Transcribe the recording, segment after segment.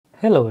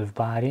Hello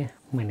everybody,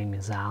 my name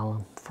is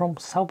Alan from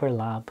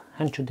Sauber-Lab,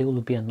 and today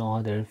will be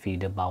another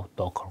video about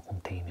Docker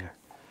container.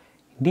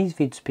 In this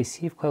video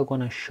specifically I'm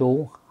gonna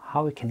show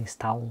how you can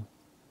install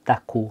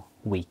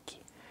DokuWiki.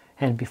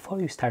 And before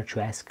you start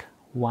to ask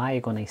why I'm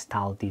gonna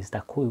install this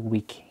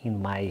DokuWiki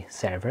in my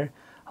server,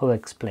 I will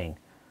explain.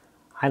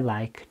 I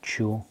like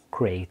to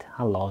create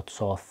a lot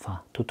of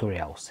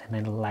tutorials, and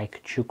I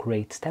like to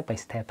create step by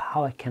step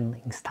how I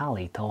can install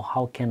it, or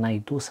how can I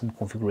do some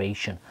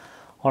configuration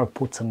or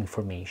put some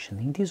information.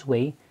 In this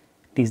way,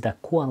 this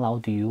Doku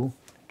allowed you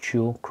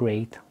to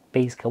create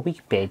basically a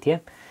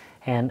Wikipedia,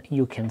 and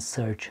you can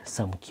search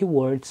some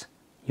keywords,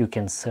 you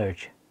can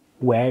search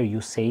where you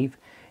save,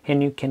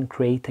 and you can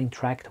create an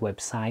interactive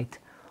website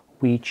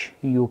which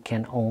you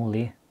can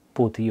only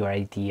put your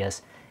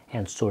ideas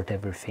and sort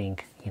everything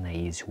in an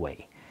easy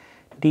way.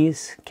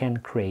 This can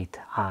create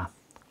a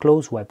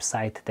closed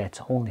website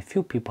that only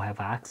few people have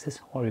access,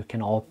 or you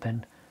can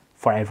open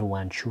for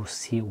everyone to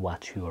see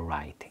what you are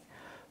writing.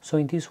 So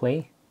in this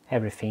way,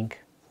 everything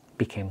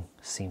became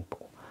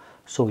simple.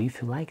 So if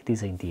you like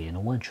this idea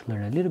and want to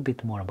learn a little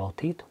bit more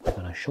about it, we're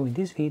gonna show in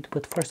this video.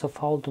 But first of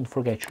all, don't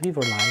forget to leave a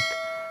like,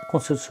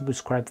 consider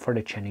subscribe for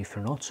the channel if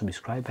you're not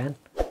subscribed, and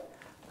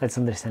let's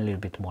understand a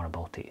little bit more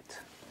about it.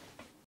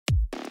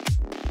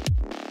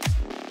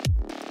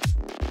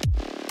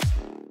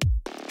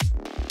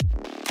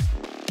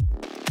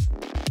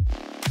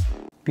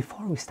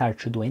 Before we start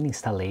to do any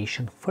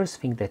installation,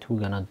 first thing that we're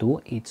gonna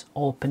do is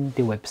open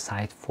the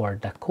website for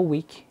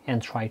DokuWiki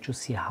and try to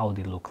see how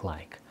they look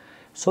like.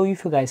 So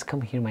if you guys come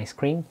here my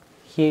screen,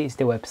 here is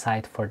the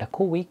website for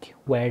DokuWiki,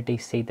 where they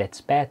say that's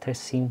better,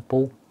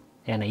 simple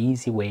and an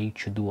easy way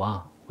to do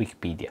a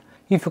Wikipedia.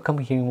 If you come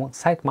here in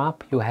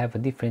sitemap, you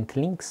have different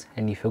links,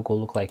 and if you go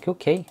look like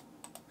OK,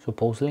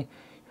 supposedly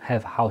you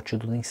have how to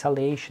do the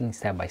installation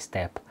step by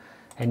step,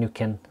 and you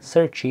can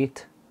search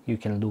it, you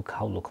can look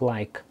how it look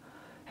like,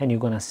 and you're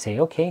gonna say,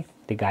 okay,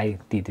 the guy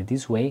did it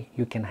this way,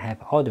 you can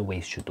have other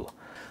ways to do.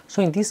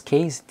 So in this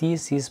case,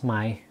 this is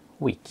my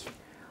wiki.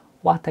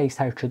 What I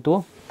start to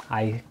do,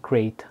 I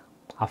create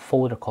a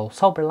folder called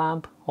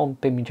Sauber-Lab,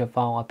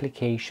 OpenMediaVault,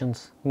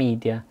 Applications,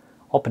 Media,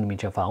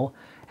 OpenMediaVault,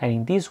 and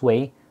in this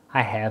way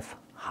I have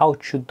how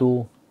to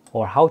do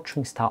or how to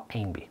install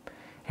Emby.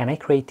 And I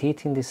create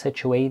it in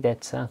such a way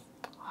that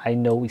I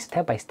know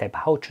step by step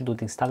how to do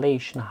the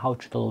installation, how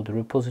to download the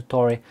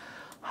repository,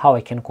 how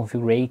I can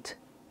configure it,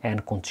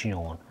 and continue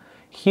on.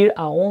 Here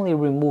I only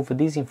remove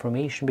this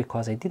information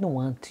because I didn't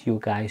want you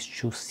guys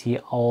to see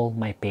all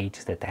my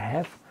pages that I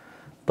have,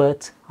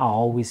 but I'll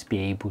always be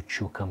able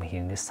to come here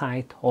in the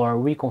site or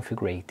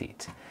reconfigure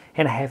it.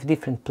 And I have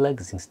different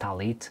plugins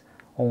installed it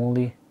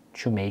only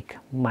to make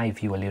my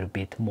view a little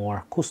bit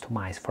more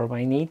customized for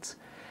my needs.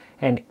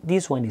 And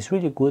this one is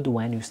really good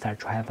when you start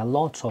to have a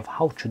lot of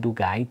how to do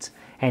guides,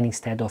 and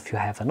instead of you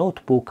have a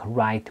notebook,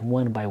 write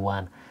one by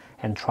one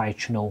and try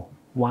to know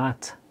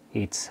what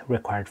it's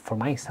required for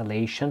my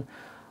installation,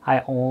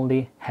 I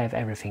only have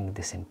everything in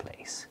the same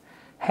place.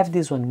 Have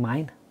this one in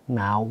mind,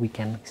 now we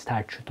can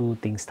start to do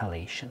the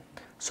installation.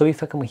 So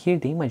if I come here,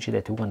 the image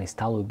that we're gonna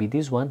install will be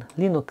this one,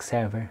 Linux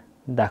server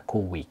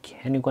DokuWiki.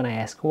 And you're gonna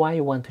ask why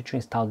you wanted to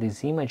install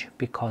this image,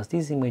 because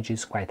this image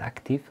is quite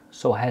active,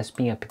 so has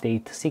been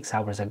updated 6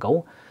 hours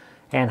ago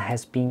and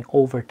has been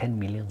over 10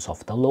 million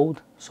of download.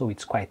 So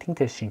it's quite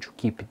interesting to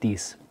keep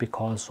this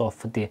because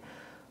of the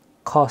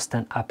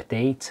constant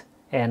update,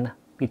 and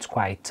it's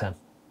quite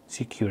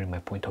secure in my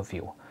point of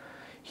view.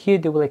 Here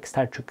they will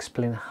start to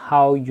explain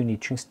how you need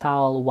to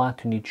install,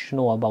 what you need to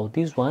know about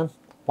this one.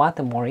 What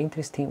is more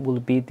interesting will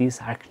be this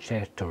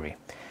architecture.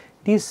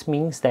 This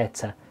means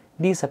that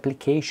this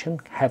application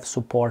have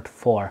support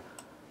for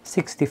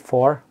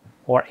 64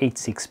 or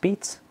 86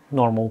 bits,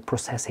 normal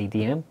process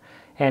ADM,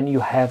 and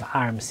you have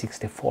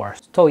ARM64.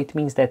 So it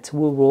means that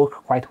will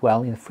work quite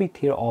well in free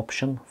tier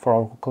option for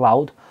our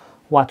cloud,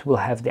 what will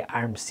have the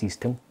ARM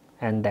system,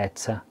 and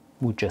that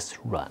will just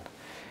run.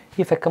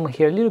 If I come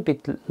here a little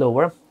bit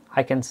lower,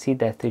 I can see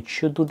that it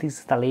should do this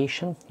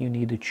installation. You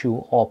need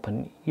to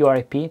open your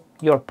IP,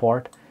 your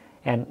port,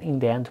 and in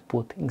the end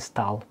put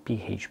install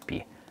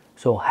PHP.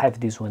 So have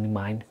this one in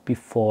mind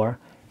before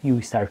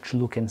you start to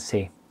look and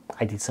say,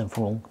 I did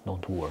something wrong,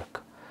 don't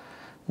work.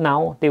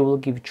 Now they will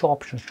give you two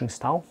options to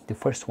install. The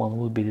first one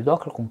will be the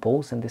Docker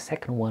Compose, and the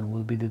second one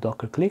will be the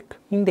Docker Click.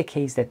 In the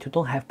case that you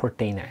don't have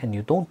Portainer and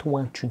you don't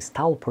want to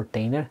install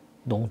Portainer,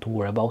 don't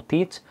worry about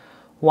it.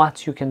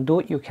 What you can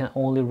do, you can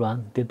only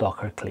run the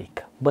Docker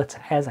Click. But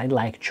as I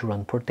like to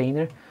run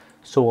Portainer,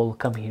 so I'll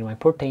come here in my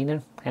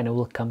Portainer and I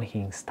will come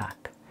here in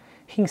Stack.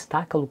 Here in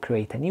Stack I will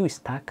create a new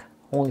stack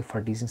only for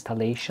this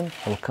installation.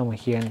 I will come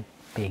here and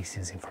paste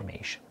this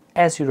information.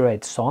 As you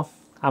already saw,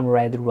 I'm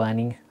already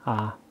running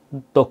a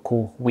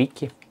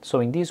DokuWiki. So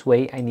in this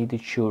way I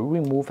needed to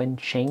remove and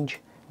change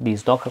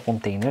this Docker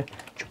container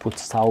to put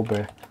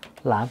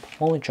Sauber-Lab,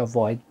 only to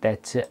avoid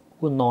that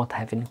will not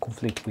have any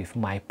conflict with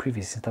my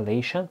previous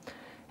installation.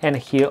 And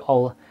here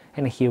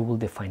we'll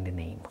define the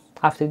name.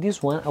 After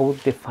this one, I will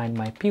define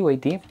my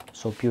POID.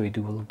 So POID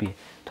will be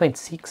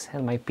 26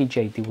 and my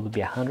PGID will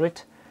be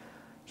 100.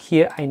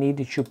 Here I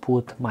need to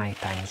put my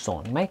time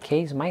zone. In my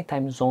case, my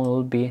time zone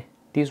will be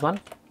this one.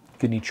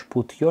 You need to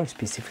put your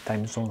specific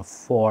time zone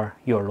for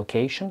your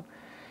location.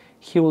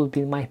 Here will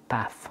be my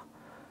path.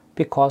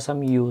 Because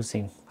I'm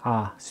using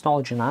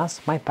Synology NAS,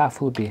 my path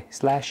will be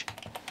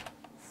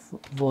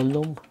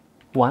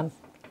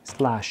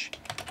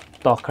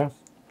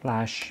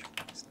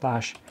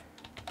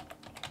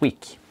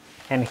 /volume1/docker//wiki.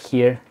 And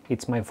here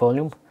it's my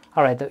volume.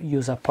 Alright, I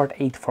use a port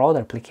 8 for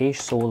other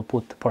applications, so we'll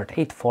put port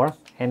 84,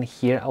 and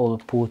here I will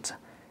put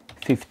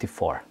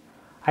 54.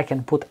 I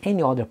can put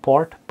any other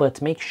port,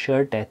 but make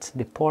sure that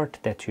the port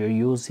that you're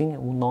using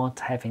will not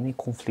have any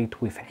conflict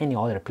with any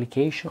other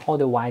application,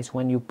 otherwise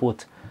when you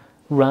put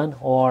run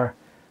or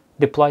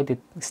deploy the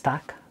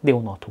stack, they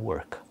will not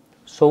work.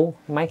 So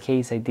in my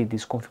case, I did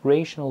this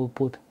configuration, I will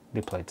put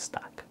deploy the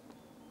stack.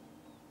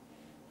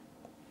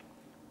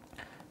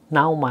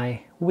 Now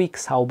my Wiki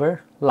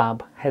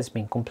Sauber-Lab has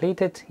been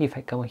completed. If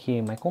I come here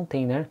in my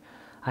container,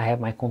 I have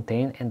my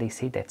container and they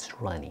say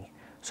that's running.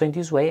 So in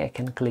this way I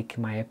can click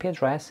my IP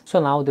address. So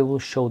now they will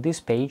show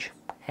this page,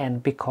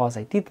 and because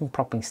I didn't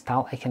properly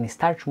install, I can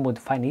start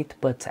modifying it,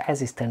 but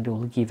as a standard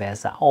will give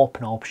as an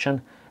open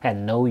option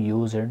and no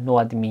user, no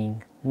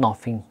admin,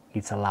 nothing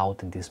is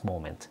allowed in this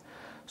moment.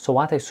 So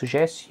what I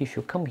suggest, if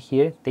you come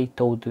here, they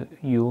told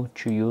you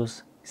to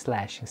use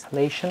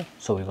 /installation,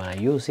 so we're gonna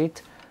use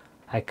it.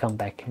 I come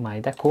back in my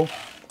Doku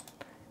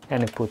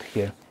and I put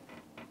here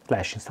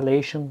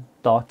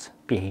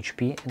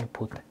 /installation.php and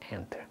put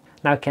enter.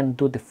 Now I can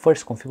do the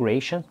first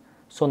configuration,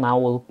 so now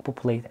I'll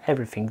populate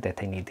everything that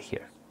I need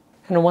here.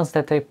 And once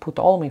that I put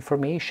all my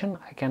information,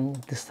 I can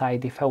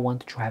decide if I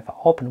want to have an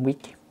open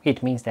wiki.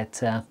 It means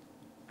that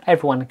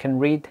everyone can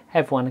read,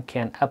 everyone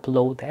can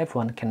upload,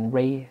 everyone can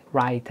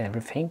write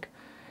everything.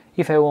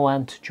 If I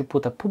want to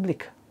put a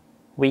public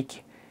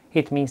wiki,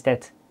 it means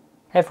that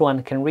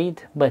everyone can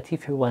read, but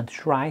if you want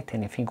to write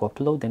anything or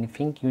upload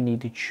anything, you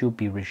need to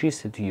be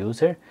registered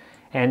user.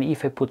 And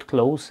if I put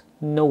close,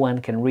 no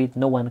one can read,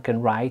 no one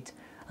can write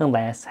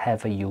unless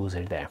have a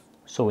user there.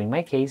 So in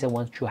my case, I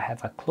want to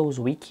have a closed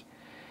wiki,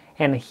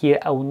 and here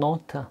I will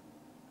not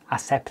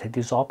accept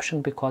this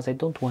option because I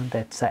don't want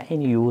that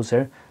any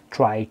user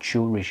try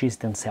to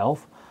register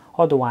themselves.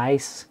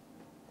 Otherwise,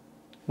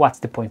 what's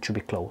the point to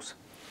be closed?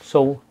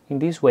 So in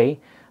this way,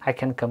 I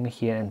can come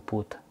here and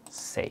put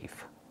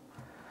save.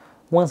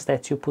 Once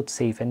that you put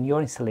save and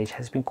your installation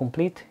has been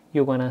complete,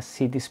 you're gonna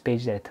see this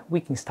page that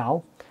wiki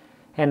install,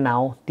 and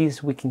now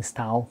this wiki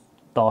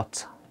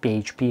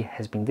install.php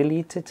has been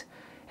deleted.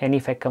 And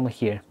if I come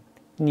here,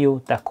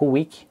 new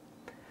DokuWiki,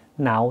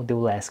 now they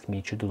will ask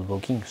me to do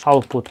login. So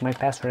I'll put my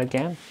password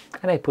again,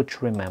 and I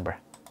put remember,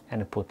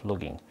 and I put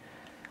login.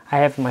 I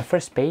have my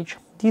first page.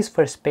 This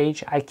first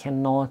page I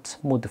cannot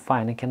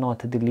modify and I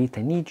cannot delete.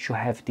 I need to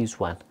have this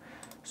one.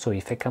 So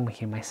if I come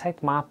here my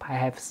sitemap, I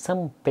have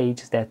some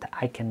pages that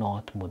I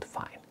cannot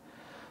modify.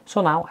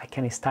 So now I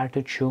can start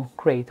to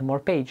create more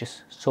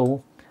pages.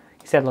 So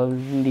instead of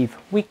leave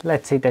wiki,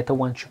 let's say that I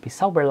want to be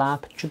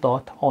Sauber-Lab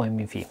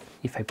 2.omv.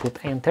 If I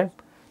put enter,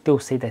 they will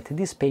say that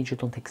this page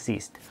don't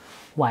exist.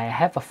 Why? I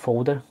have a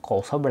folder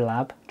called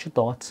Sauber-Lab 2.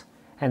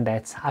 And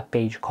that's a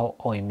page called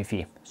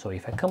omv. So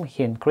if I come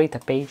here and create a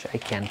page, I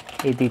can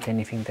edit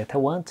anything that I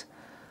want.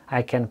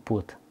 I can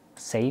put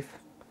save.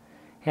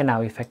 And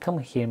now if I come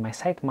here in my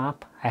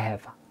sitemap, I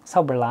have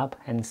Sauber-Lab,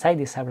 and inside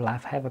this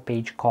Sauber-Lab I have a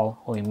page called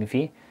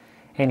omv.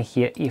 And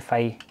here if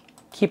I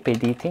keep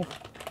editing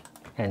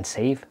and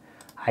save,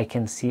 I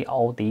can see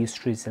all the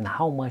histories and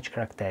how much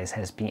characters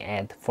has been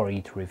added for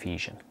each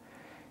revision.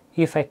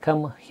 If I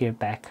come here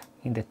back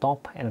in the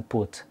top and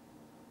put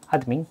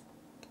admin,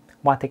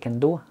 what I can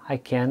do, I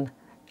can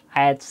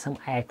add some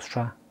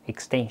extra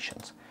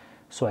extensions.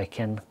 So I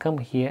can come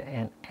here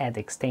and add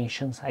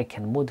extensions, I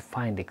can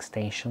modify the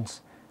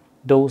extensions.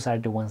 Those are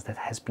the ones that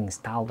has been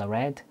installed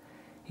already.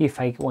 If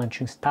I want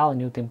to install a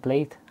new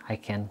template, I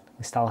can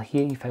install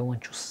here. If I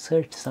want to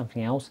search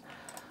something else,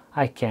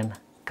 I can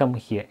come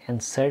here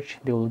and search.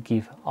 They will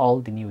give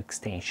all the new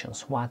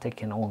extensions, what I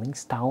can only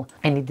install.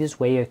 And in this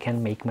way I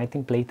can make my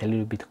template a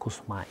little bit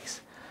customized.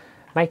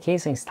 In my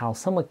case, I install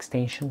some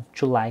extension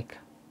to like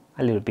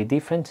a little bit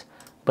different,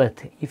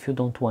 but if you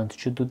don't want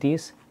to do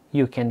this,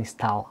 you can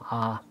install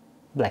a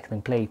black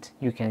template,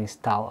 you can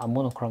install a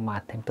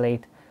monochromatic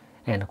template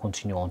and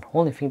continue on.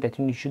 Only thing that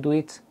you need to do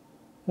is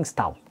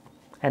install,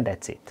 and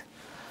that's it.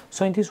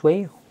 So in this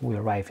way we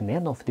arrive in the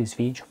end of this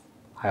video.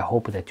 I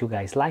hope that you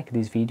guys like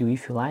this video.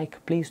 If you like,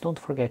 please don't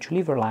forget to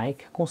leave a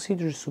like,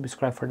 consider to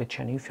subscribe for the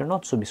channel if you're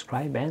not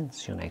subscribed, and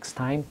see you next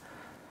time.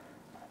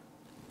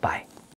 Bye.